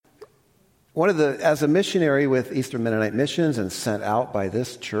As a missionary with Eastern Mennonite Missions and sent out by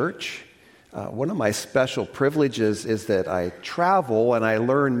this church, one of my special privileges is that I travel and I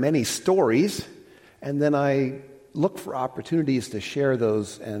learn many stories, and then I look for opportunities to share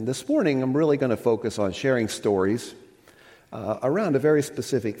those. And this morning, I'm really going to focus on sharing stories around a very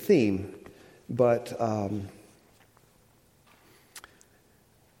specific theme. But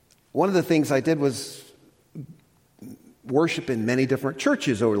one of the things I did was worship in many different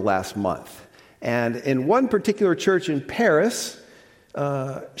churches over the last month. And in one particular church in Paris,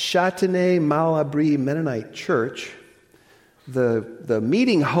 Châtenay-Malabry Mennonite Church, the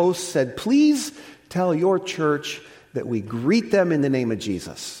meeting host said, please tell your church that we greet them in the name of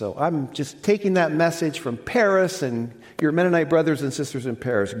Jesus. So I'm just taking that message from Paris, and your Mennonite brothers and sisters in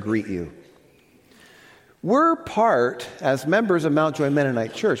Paris greet you. We're part, as members of Mount Joy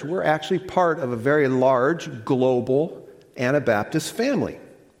Mennonite Church, we're actually part of a very large global Anabaptist family.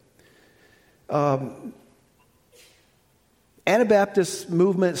 Anabaptist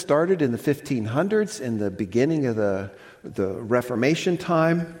movement started in the 1500s, in the beginning of the Reformation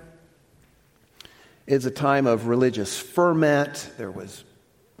time. It's a time of religious ferment. There was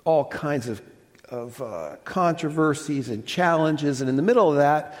all kinds of controversies and challenges, and in the middle of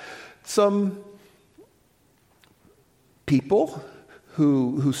that, some people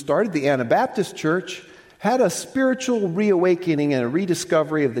who started the Anabaptist church had a spiritual reawakening and a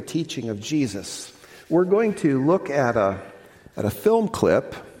rediscovery of the teaching of Jesus. We're going to look at a film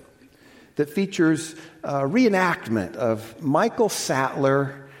clip that features a reenactment of Michael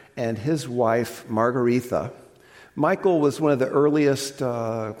Sattler and his wife, Margaretha. Michael was one of the earliest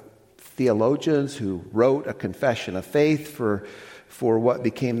theologians who wrote a confession of faith for what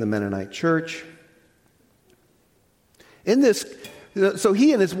became the Mennonite Church. So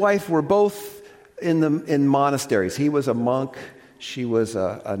he and his wife were both in monasteries. He was a monk. She was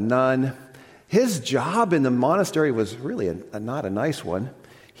a nun. His job in the monastery was really not a nice one.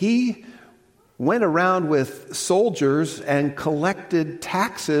 He went around with soldiers and collected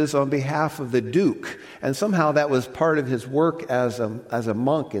taxes on behalf of the duke. And somehow that was part of his work as a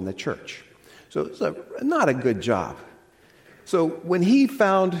monk in the church. So it's not a good job. So when he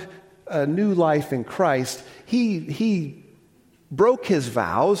found a new life in Christ, he broke his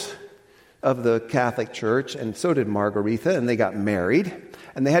vows of the Catholic Church, and so did Margaretha, and they got married.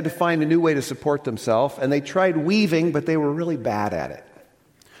 And they had to find a new way to support themselves, and they tried weaving, but they were really bad at it.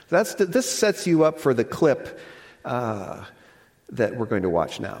 This sets you up for the clip that we're going to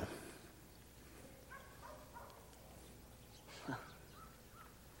watch now.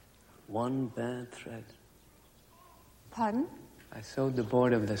 One bad thread. Pardon? I sewed the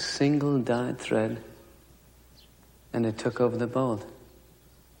board of the single dyed thread, and it took over the bolt.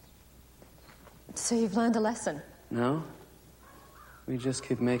 So you've learned a lesson? No. We just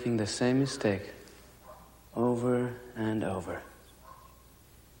keep making the same mistake. Over and over.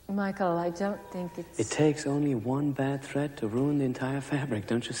 Michael, I don't think It takes only one bad thread to ruin the entire fabric,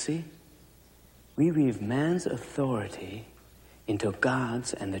 don't you see? We weave man's authority into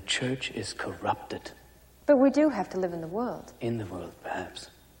God's, and the church is corrupted. But we do have to live in the world. In the world, perhaps,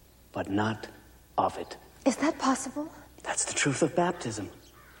 but not of it. Is that possible? That's the truth of baptism.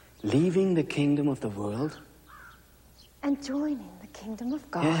 Leaving the kingdom of the world. And joining the kingdom of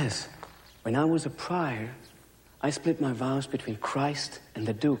God. Yes. When I was a prior, I split my vows between Christ and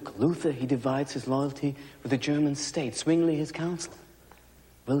the Duke. Luther, he divides his loyalty with the German state. Zwingli, his counsel.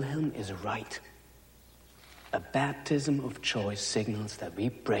 Wilhelm is right. A baptism of choice signals that we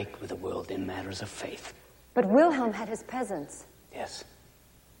break with the world in matters of faith. But Wilhelm had his peasants. Yes.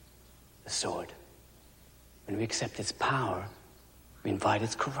 The sword. When we accept its power, we invite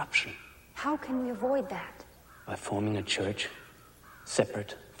its corruption. How can we avoid that? By forming a church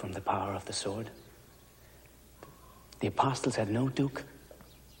separate from the power of the sword. The apostles had no duke,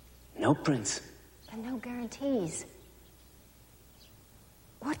 no prince. And no guarantees.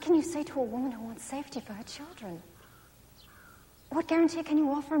 What can you say to a woman who wants safety for her children? What guarantee can you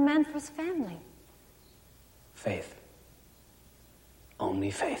offer a man for his family? Faith.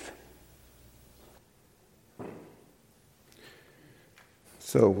 Only faith.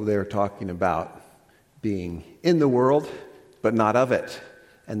 So they're talking about being in the world, but not of it.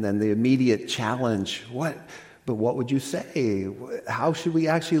 And then the immediate challenge, what would you say? How should we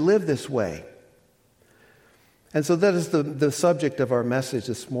actually live this way? And so that is the subject of our message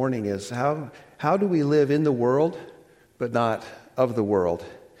this morning is how do we live in the world, but not of the world?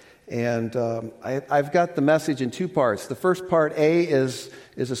 And I've got the message in two parts. The first part, A, is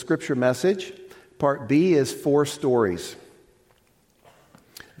a scripture message. Part B is 4 stories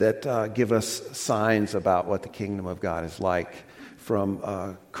that give us signs about what the kingdom of God is like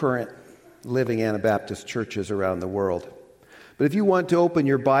from current living Anabaptist churches around the world. But if you want to open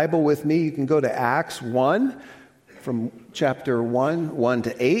your Bible with me, you can go to Acts 1, from chapter 1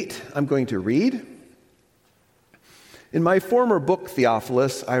 to 8. I'm going to read. In my former book,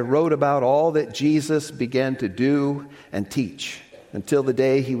 Theophilus, I wrote about all that Jesus began to do and teach until the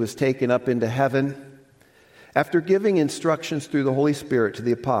day he was taken up into heaven, after giving instructions through the Holy Spirit to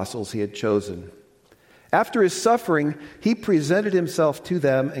the apostles he had chosen. After his suffering, he presented himself to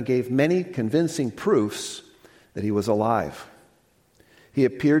them and gave many convincing proofs that he was alive. He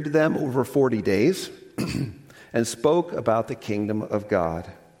appeared to them over 40 days and spoke about the kingdom of God.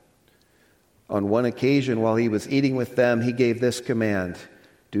 On one occasion, while he was eating with them, he gave this command: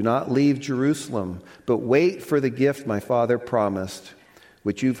 "Do not leave Jerusalem, but wait for the gift my Father promised,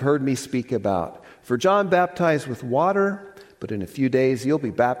 which you've heard me speak about. For John baptized with water, but in a few days you'll be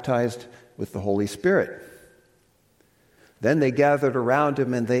baptized with the Holy Spirit." Then they gathered around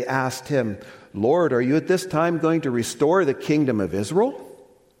him and they asked him, "Lord, are you at this time going to restore the kingdom of Israel?"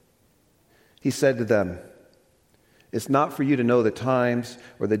 He said to them, "It's not for you to know the times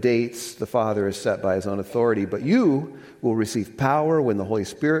or the dates the Father has set by his own authority, but you will receive power when the Holy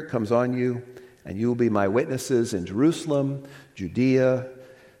Spirit comes on you, and you will be my witnesses in Jerusalem, Judea,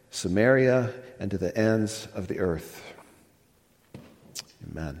 Samaria, and to the ends of the earth."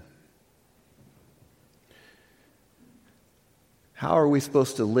 Amen. How are we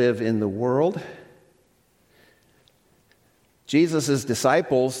supposed to live in the world? Jesus'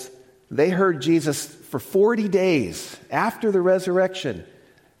 disciples, they heard Jesus for 40 days after the resurrection.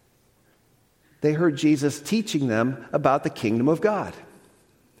 They heard Jesus teaching them about the kingdom of God.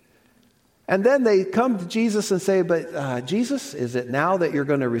 And then they come to Jesus and say, "But Jesus, is it now that you're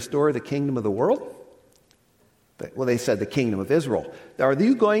going to restore the kingdom of the world?" Well, they said the kingdom of Israel. Are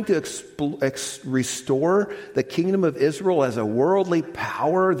you going to restore the kingdom of Israel as a worldly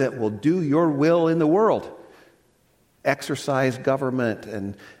power that will do your will in the world? Exercise government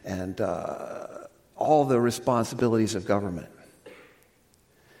and all the responsibilities of government.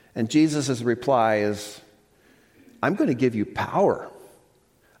 And Jesus' reply is, "I'm going to give you power.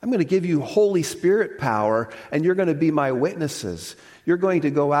 I'm going to give you Holy Spirit power, and you're going to be my witnesses. You're going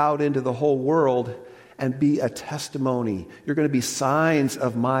to go out into the whole world and be a testimony. You're going to be signs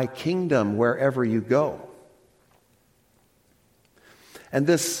of my kingdom wherever you go." And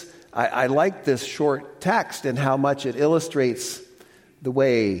I like this short text and how much it illustrates the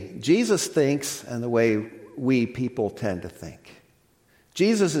way Jesus thinks and the way we people tend to think.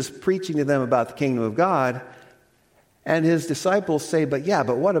 Jesus is preaching to them about the kingdom of God, and his disciples say, but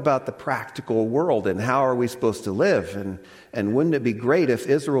what about the practical world, and how are we supposed to live? And wouldn't it be great if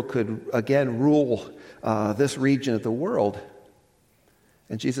Israel could again rule this region of the world?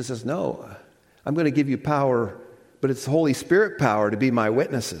 And Jesus says, "No, I'm going to give you power, but it's the Holy Spirit power to be my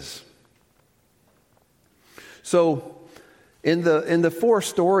witnesses." So in the 4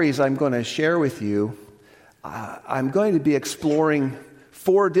 stories I'm going to share with you, I'm going to be exploring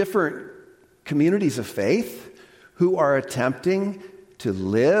 4 different communities of faith who are attempting to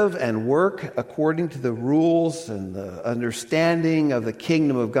live and work according to the rules and the understanding of the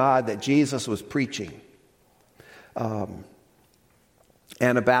kingdom of God that Jesus was preaching.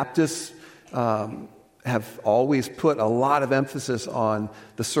 Anabaptists have always put a lot of emphasis on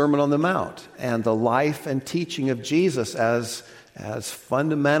the Sermon on the Mount and the life and teaching of Jesus as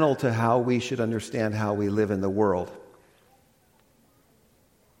fundamental to how we should understand how we live in the world.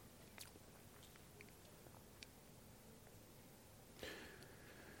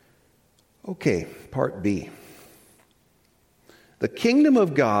 Okay, part B. The kingdom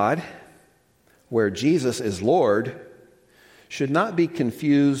of God, where Jesus is Lord, should not be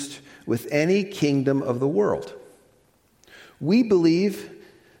confused with any kingdom of the world. We believe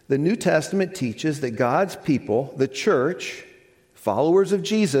the New Testament teaches that God's people, the church, followers of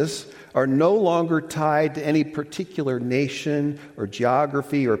Jesus, are no longer tied to any particular nation or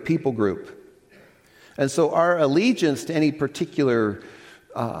geography or people group. And so our allegiance to any particular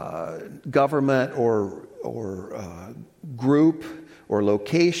government or group or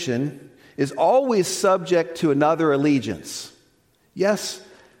location is always subject to another allegiance. Yes,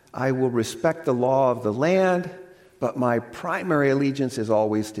 I will respect the law of the land, but my primary allegiance is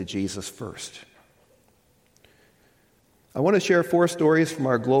always to Jesus first. I want to share 4 stories from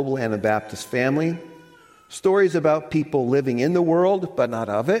our global Anabaptist family. Stories about people living in the world, but not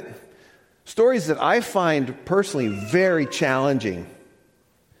of it. Stories that I find personally very challenging.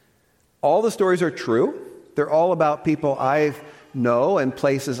 All the stories are true. They're all about people I know and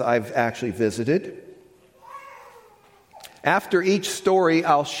places I've actually visited. After each story,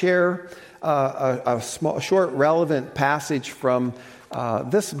 I'll share a short relevant passage from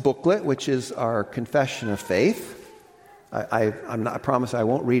This booklet, which is our Confession of Faith, I promise I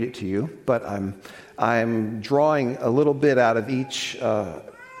won't read it to you, but I'm drawing a little bit out of each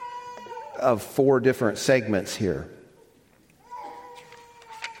of 4 different segments here.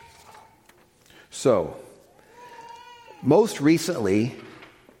 So, most recently,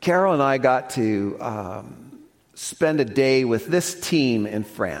 Carol and I got to spend a day with this team in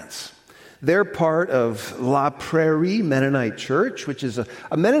France. They're part of La Prairie Mennonite Church, which is a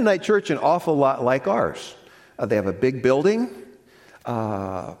Mennonite church an awful lot like ours. They have a big building. They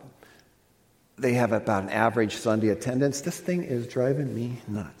have about an average Sunday attendance. This thing is driving me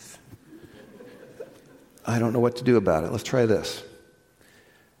nuts. I don't know what to do about it. Let's try this.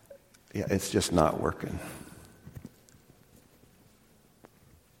 Yeah, it's just not working.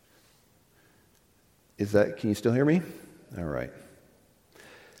 Can you still hear me? All right.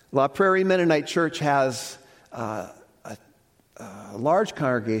 La Prairie Mennonite Church has a large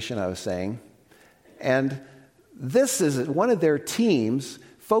congregation, I was saying, and this is one of their teams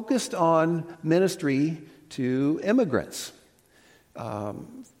focused on ministry to immigrants.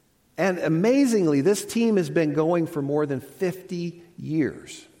 And amazingly, this team has been going for more than 50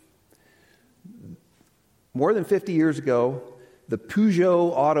 years. More than 50 years ago, the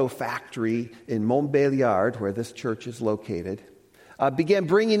Peugeot auto factory in Montbéliard, where this church is located, began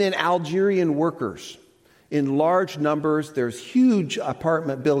bringing in Algerian workers in large numbers. There's huge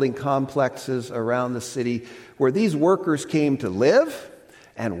apartment building complexes around the city where these workers came to live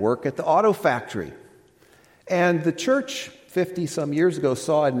and work at the auto factory. And the church 50-some years ago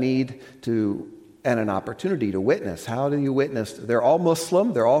saw a need and an opportunity to witness. How do you witness? They're all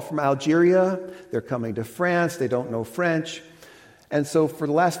Muslim. They're all from Algeria. They're coming to France. They don't know French. And so for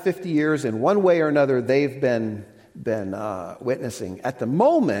the last 50 years, in one way or another, they've been witnessing. At the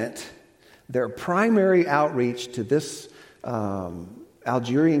moment, their primary outreach to this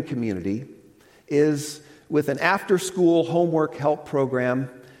Algerian community is with an after-school homework help program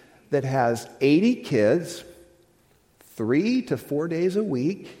that has 80 kids, 3 to 4 days a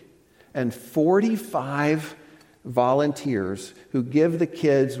week, and 45 volunteers who give the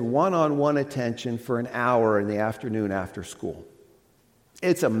kids one-on-one attention for an hour in the afternoon after school.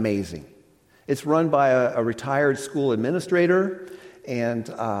 It's amazing. It's run by a retired school administrator, and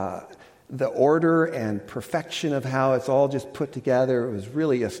the order and perfection of how it's all just put together was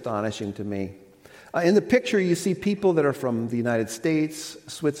really astonishing to me. In the picture, you see people that are from the United States,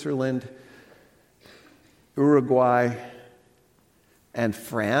 Switzerland, Uruguay, and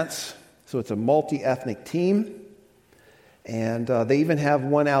France. So it's a multi-ethnic team. And they even have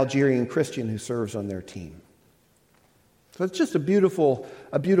one Algerian Christian who serves on their team. So it's just a beautiful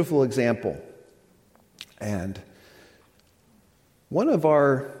example. And one of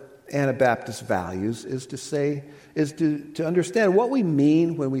our Anabaptist values is to understand what we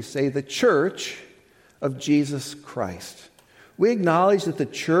mean when we say the church of Jesus Christ. We acknowledge the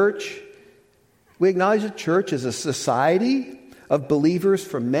church is a society of believers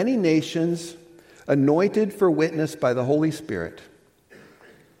from many nations, anointed for witness by the Holy Spirit.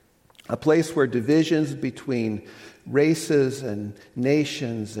 A place where divisions between races and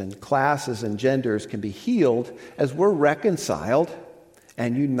nations and classes and genders can be healed as we're reconciled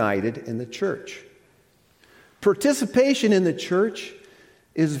and united in the church. Participation in the church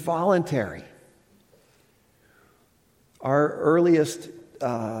is voluntary. Our earliest,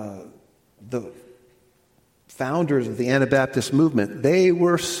 the founders of the Anabaptist movement, they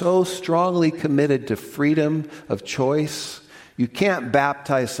were so strongly committed to freedom of choice. You can't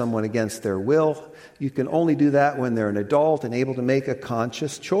baptize someone against their will. You can only do that when they're an adult and able to make a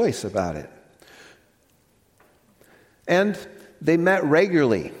conscious choice about it. And they met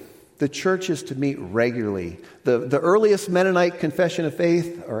regularly. The church is to meet regularly. The earliest Mennonite Confession of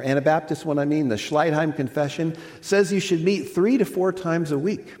Faith, or Anabaptist one, the Schleitheim Confession, says you should meet 3 to 4 times a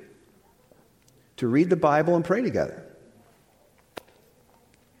week to read the Bible and pray together.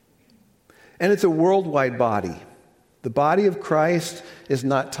 And it's a worldwide body. The body of Christ is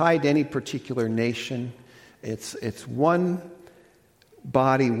not tied to any particular nation. It's one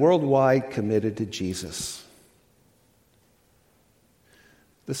body worldwide committed to Jesus.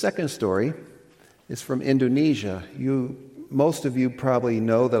 The second story is from Indonesia. Most of you probably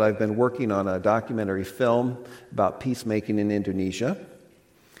know that I've been working on a documentary film about peacemaking in Indonesia.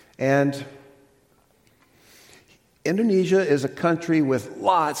 And Indonesia is a country with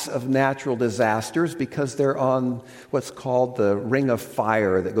lots of natural disasters because they're on what's called the Ring of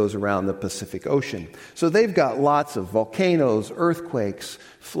Fire that goes around the Pacific Ocean. So they've got lots of volcanoes, earthquakes,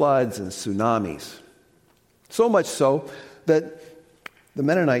 floods, and tsunamis. So much so that the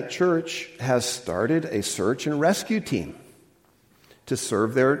Mennonite Church has started a search and rescue team to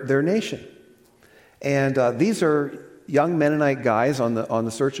serve their nation. And these are young Mennonite guys on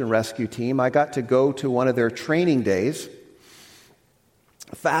the search and rescue team. I got to go to one of their training days.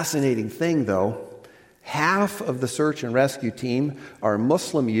 A fascinating thing, though, half of the search and rescue team are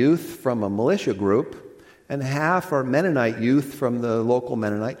Muslim youth from a militia group, and half are Mennonite youth from the local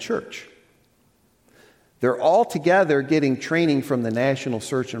Mennonite church. They're all together getting training from the National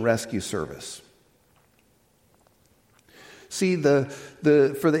Search and Rescue Service. See, for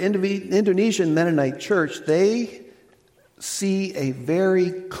the Indonesian Mennonite church, they see a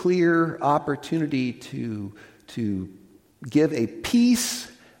very clear opportunity to give a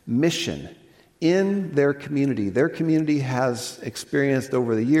peace mission in their community. Their community has experienced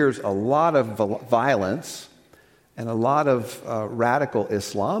over the years a lot of violence and a lot of radical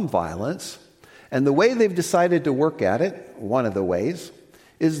Islam violence. And the way they've decided to work at it, one of the ways,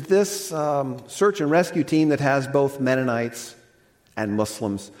 is this search and rescue team that has both Mennonites and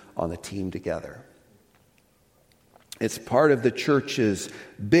Muslims on the team together. It's part of the church's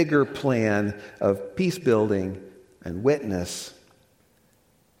bigger plan of peace building and witness.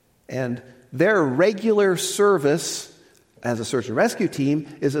 And their regular service as a search and rescue team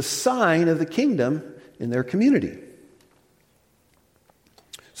is a sign of the kingdom in their community.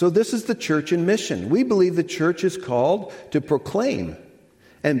 So this is the church in mission. We believe the church is called to proclaim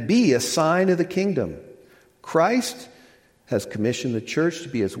and be a sign of the kingdom. Christ has commissioned the church to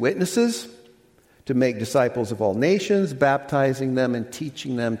be his witnesses, to make disciples of all nations, baptizing them and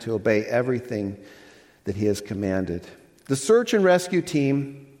teaching them to obey everything that he has commanded. The search and rescue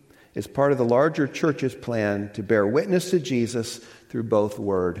team is part of the larger church's plan to bear witness to Jesus through both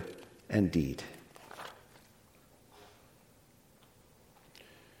word and deed.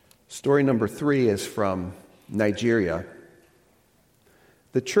 Story number 3 is from Nigeria.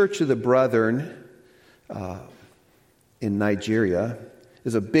 The Church of the Brethren in Nigeria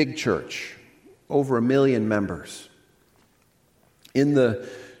is a big church, over 1 million members. In the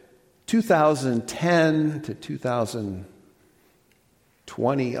 2010 to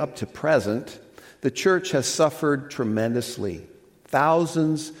 2020 up to present, the church has suffered tremendously.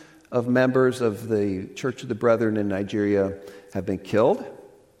 Thousands of members of the Church of the Brethren in Nigeria have been killed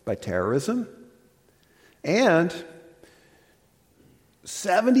by terrorism, and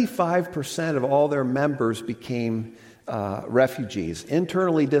 75% of all their members became refugees,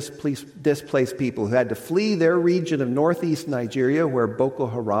 internally displaced people who had to flee their region of northeast Nigeria where Boko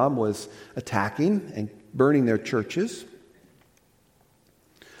Haram was attacking and burning their churches.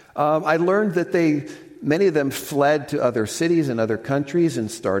 I learned that many of them fled to other cities and other countries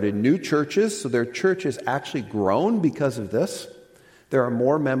and started new churches, so their church has actually grown because of this. There are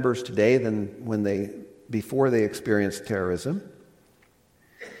more members today than before they experienced terrorism.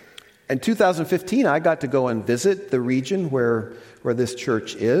 In 2015, I got to go and visit the region where this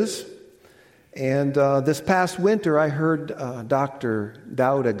church is. And this past winter, I heard Dr.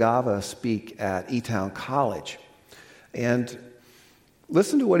 Dauda Gava speak at E-Town College. And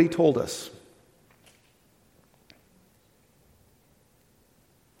listen to what he told us.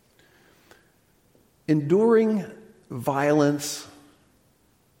 Enduring violence.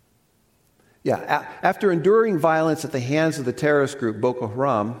 After enduring violence at the hands of the terrorist group Boko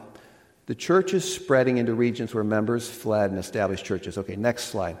Haram, the church is spreading into regions where members fled and established churches. Okay, next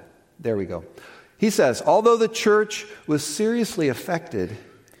slide. There we go. He says, although the church was seriously affected,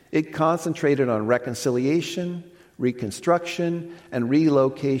 it concentrated on reconciliation, reconstruction, and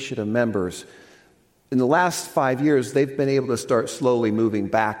relocation of members. In the last 5 years, they've been able to start slowly moving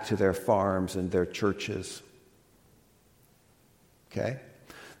back to their farms and their churches. Okay?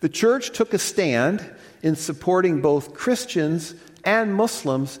 The church took a stand in supporting both Christians and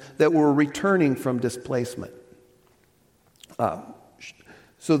Muslims that were returning from displacement.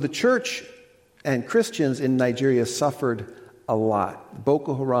 So the church and Christians in Nigeria suffered a lot.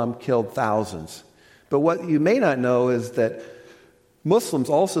 Boko Haram killed thousands. But what you may not know is that Muslims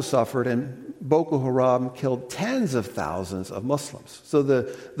also suffered, and Boko Haram killed tens of thousands of Muslims. So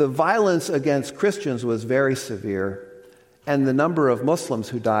the violence against Christians was very severe, and the number of Muslims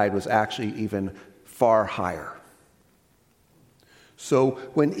who died was actually even far higher. So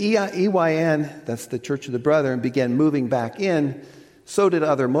when EYN, that's the Church of the Brethren, began moving back in, so did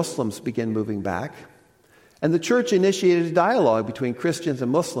other Muslims begin moving back. And the church initiated a dialogue between Christians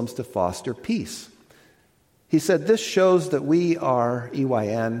and Muslims to foster peace. He said, this shows that we are,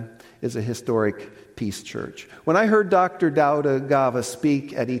 EYN, is a historic peace church. When I heard Dr. Dauda Gava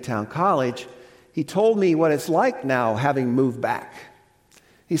speak at E-Town College, he told me what it's like now having moved back.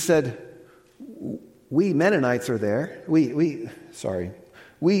 He said, we Mennonites are there. We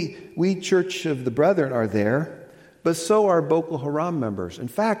Church of the Brethren are there, but so are Boko Haram members. In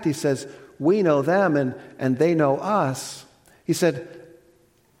fact, he says, we know them and they know us. He said,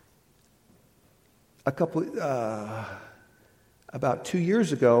 about 2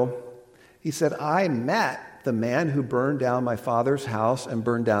 years ago, he said, I met the man who burned down my father's house and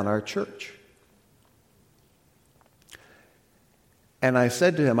burned down our church. And I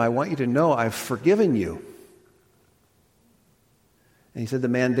said to him, I want you to know I've forgiven you. And he said the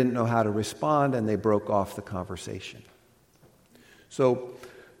man didn't know how to respond, and they broke off the conversation. So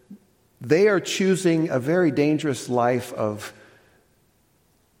they are choosing a very dangerous life of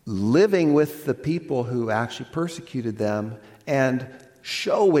living with the people who actually persecuted them and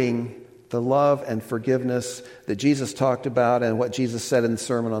showing the love and forgiveness that Jesus talked about and what Jesus said in the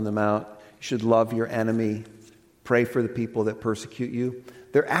Sermon on the Mount. You should love your enemy, pray for the people that persecute you.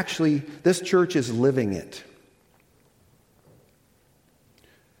 This church is living it.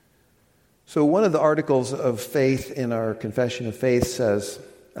 So one of the articles of faith in our confession of faith says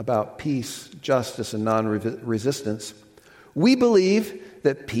about peace, justice, and non-resistance, we believe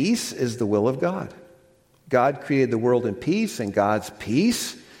that peace is the will of God. God created the world in peace, and God's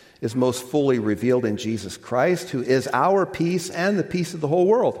peace is most fully revealed in Jesus Christ, who is our peace and the peace of the whole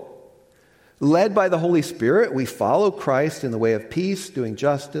world. Led by the Holy Spirit, we follow Christ in the way of peace, doing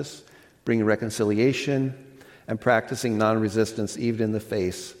justice, bringing reconciliation, and practicing non-resistance even in the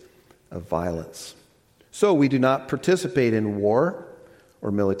face of violence. So we do not participate in war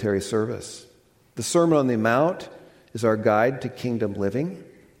or military service. The Sermon on the Mount is our guide to kingdom living.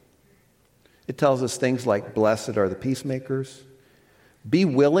 It tells us things like, blessed are the peacemakers. Be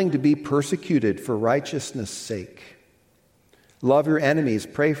willing to be persecuted for righteousness' sake. Love your enemies,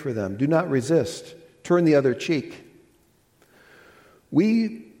 pray for them. Do not resist. Turn the other cheek.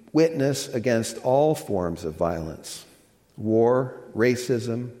 We witness against all forms of violence: war,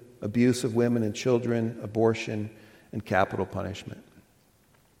 racism, abuse of women and children, abortion, and capital punishment.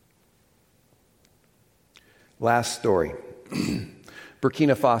 Last story.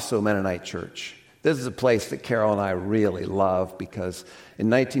 Burkina Faso Mennonite Church. This is a place that Carol and I really love because in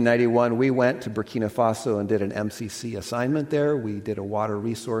 1991 we went to Burkina Faso and did an MCC assignment there. We did a water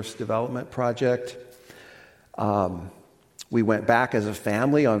resource development project. We went back as a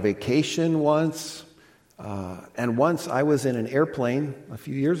family on vacation once. And once I was in an airplane a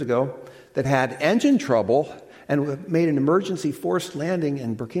few years ago that had engine trouble and made an emergency forced landing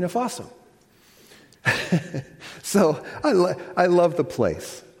in Burkina Faso. So I love the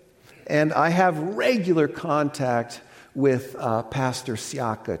place. And I have regular contact with Pastor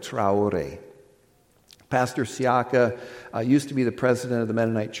Siaka Traore. Pastor Siaka used to be the president of the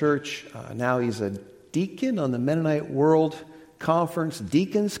Mennonite Church. Now he's a deacon on the Mennonite World Conference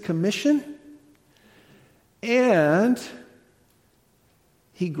Deacons Commission. And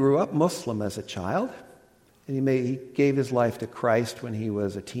he grew up Muslim as a child. And he gave his life to Christ when he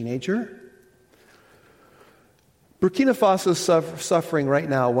was a teenager. Burkina Faso is suffering right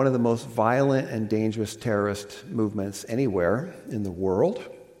now one of the most violent and dangerous terrorist movements anywhere in the world.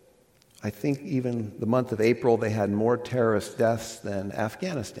 I think even the month of April they had more terrorist deaths than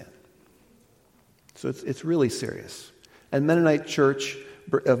Afghanistan. So it's really serious. And Mennonite Church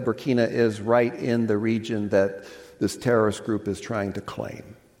of Burkina is right in the region that this terrorist group is trying to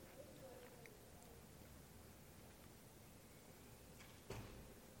claim.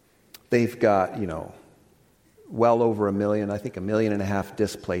 They've got, well over 1 million, I think 1.5 million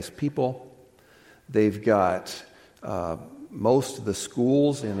displaced people. They've got most of the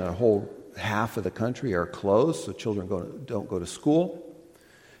schools in a whole half of the country are closed, so children don't go to school.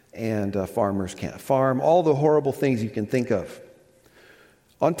 And farmers can't farm. All the horrible things you can think of.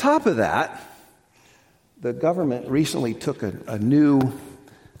 On top of that, the government recently took a new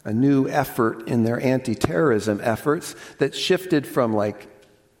effort in their anti-terrorism efforts that shifted from like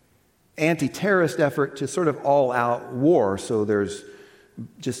anti-terrorist effort to sort of all-out war. So there's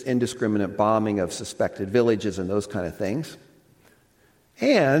just indiscriminate bombing of suspected villages and those kind of things.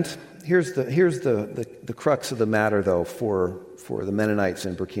 And here's the crux of the matter, though, for the Mennonites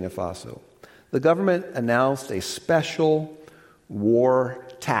in Burkina Faso. The government announced a special war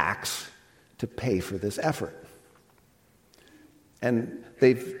tax to pay for this effort. And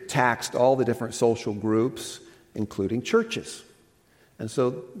they've taxed all the different social groups, including churches. And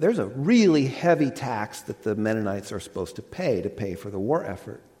so there's a really heavy tax that the Mennonites are supposed to pay for the war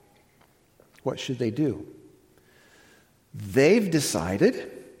effort. What should they do? They've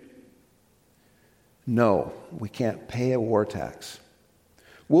decided, no, we can't pay a war tax.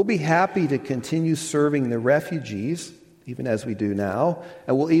 We'll be happy to continue serving the refugees, even as we do now,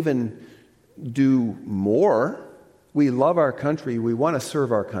 and we'll even do more. We love our country. We want to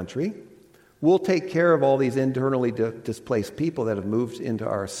serve our country. We'll take care of all these internally displaced people that have moved into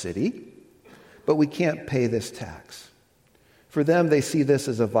our city, but we can't pay this tax. For them, they see this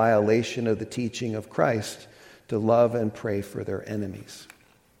as a violation of the teaching of Christ to love and pray for their enemies.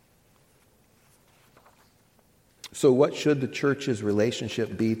 So what should the church's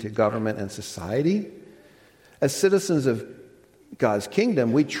relationship be to government and society? As citizens of God's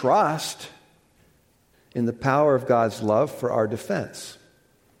kingdom, we trust in the power of God's love for our defense.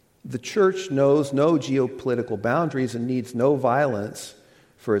 The church knows no geopolitical boundaries and needs no violence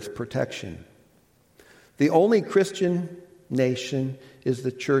for its protection. The only Christian nation is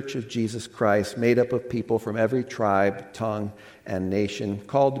the Church of Jesus Christ, made up of people from every tribe, tongue, and nation,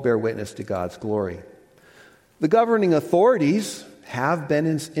 called to bear witness to God's glory. The governing authorities have been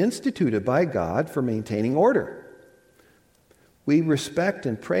instituted by God for maintaining order. We respect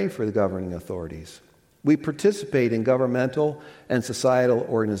and pray for the governing authorities. We participate in governmental and societal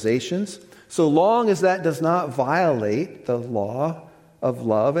organizations, so long as that does not violate the law of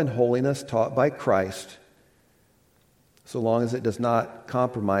love and holiness taught by Christ, so long as it does not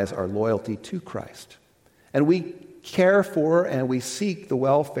compromise our loyalty to Christ. And we care for and we seek the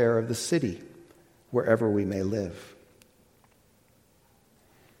welfare of the city, wherever we may live.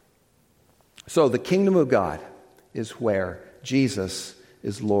 So the kingdom of God is where Jesus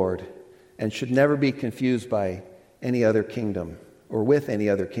is Lord, and should never be confused by any other kingdom or with any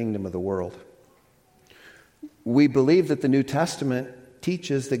other kingdom of the world. We believe that the New Testament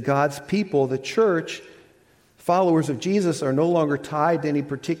teaches that God's people, the church, followers of Jesus, are no longer tied to any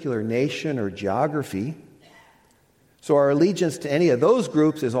particular nation or geography. So our allegiance to any of those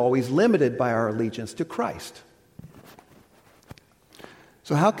groups is always limited by our allegiance to Christ.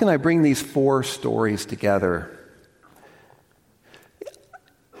 So how can I bring these four stories together?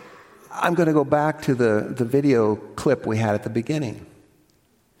 I'm going to go back to the video clip we had at the beginning.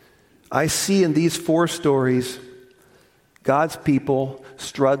 I see in these four stories God's people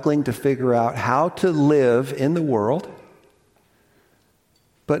struggling to figure out how to live in the world,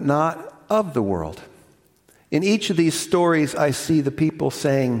 but not of the world. In each of these stories, I see the people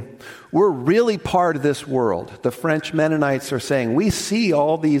saying, we're really part of this world. The French Mennonites are saying, we see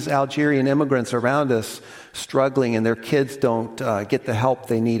all these Algerian immigrants around us struggling and their kids don't get the help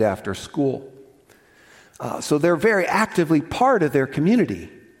they need after school. So they're very actively part of their community.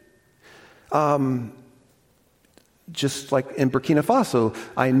 Just like in Burkina Faso,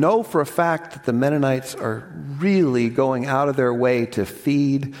 I know for a fact that the Mennonites are really going out of their way to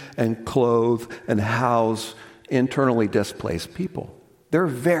feed and clothe and house internally displaced people. They're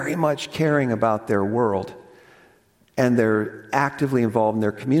very much caring about their world, and they're actively involved in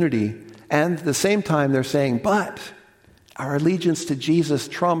their community. And at the same time, they're saying, but our allegiance to Jesus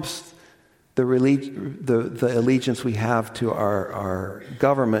trumps the allegiance we have to our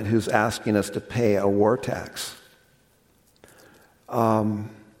government, who's asking us to pay a war tax. In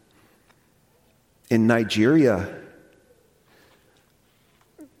Nigeria,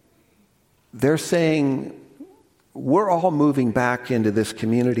 they're saying, we're all moving back into this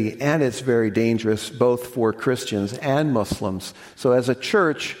community, and it's very dangerous both for Christians and Muslims. So as a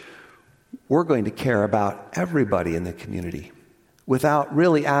church, we're going to care about everybody in the community without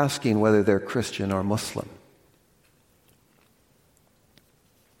really asking whether they're Christian or Muslim.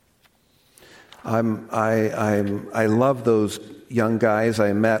 I love those young guys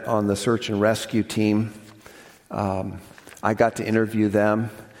I met on the search and rescue team. I got to interview them,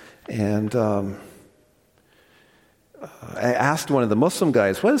 and I asked one of the Muslim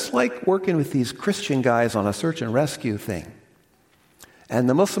guys, what is it like working with these Christian guys on a search and rescue thing? And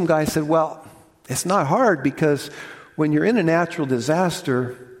the Muslim guy said, well, it's not hard, because when you're in a natural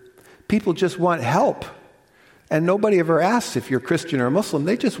disaster, people just want help. And nobody ever asks if you're Christian or Muslim.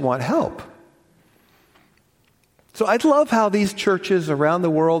 They just want help. So I love how these churches around the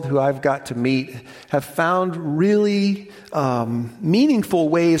world who I've got to meet have found really meaningful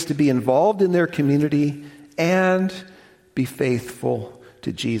ways to be involved in their community and be faithful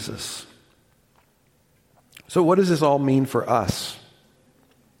to Jesus. So what does this all mean for us?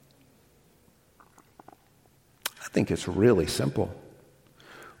 I think it's really simple.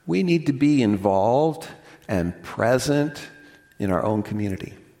 We need to be involved and present in our own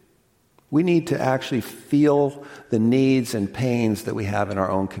community. We need to actually feel the needs and pains that we have in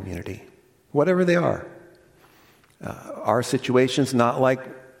our own community, whatever they are. Our situation's not like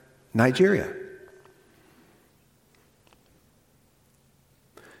Nigeria.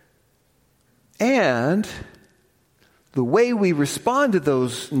 And the way we respond to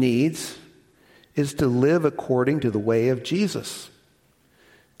those needs is to live according to the way of Jesus.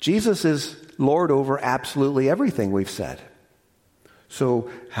 Jesus is Lord over absolutely everything we've said.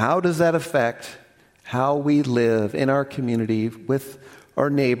 So how does that affect how we live in our community with our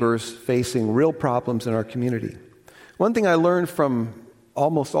neighbors facing real problems in our community? One thing I learned from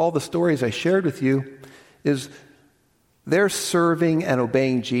almost all the stories I shared with you is they're serving and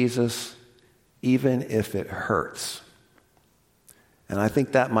obeying Jesus even if it hurts. And I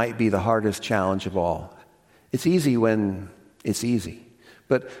think that might be the hardest challenge of all. It's easy when it's easy.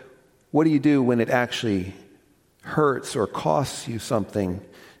 But what do you do when it actually hurts or costs you something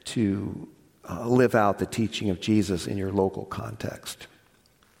to live out the teaching of Jesus in your local context?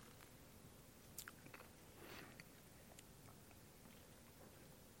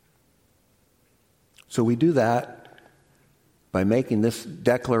 So we do that by making this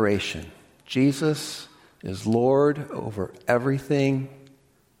declaration. Jesus is Lord over everything,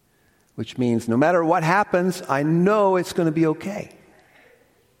 which means no matter what happens, I know it's going to be okay.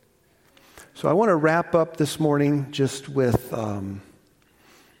 So I want to wrap up this morning just with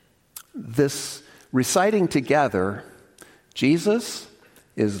this reciting together, Jesus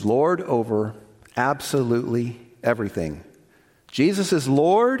is Lord over absolutely everything. Jesus is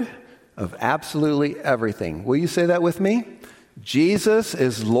Lord of absolutely everything. Will you say that with me? Jesus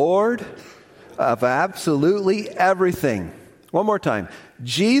is Lord of absolutely everything. One more time.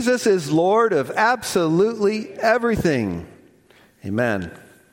 Jesus is Lord of absolutely everything. Amen.